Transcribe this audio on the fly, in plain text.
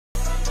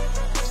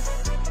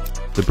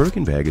The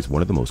Birkin bag is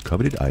one of the most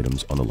coveted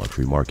items on the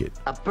luxury market.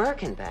 A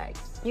Birkin bag?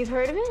 You've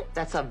heard of it?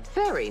 That's a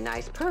very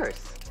nice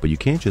purse. But you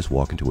can't just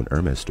walk into an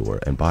Hermès store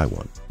and buy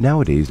one.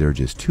 Nowadays, there are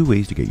just two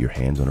ways to get your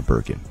hands on a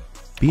Birkin.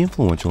 Be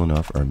influential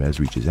enough Hermès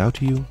reaches out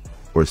to you,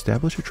 or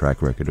establish a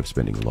track record of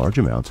spending large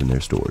amounts in their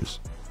stores.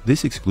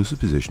 This exclusive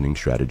positioning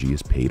strategy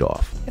has paid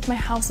off. If my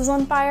house was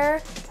on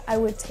fire, I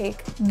would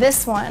take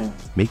this one,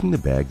 making the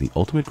bag the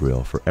ultimate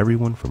grail for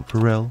everyone from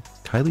Pharrell,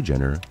 Kylie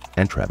Jenner,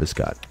 and Travis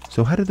Scott.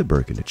 So how did the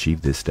Birkin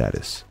achieve this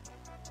status?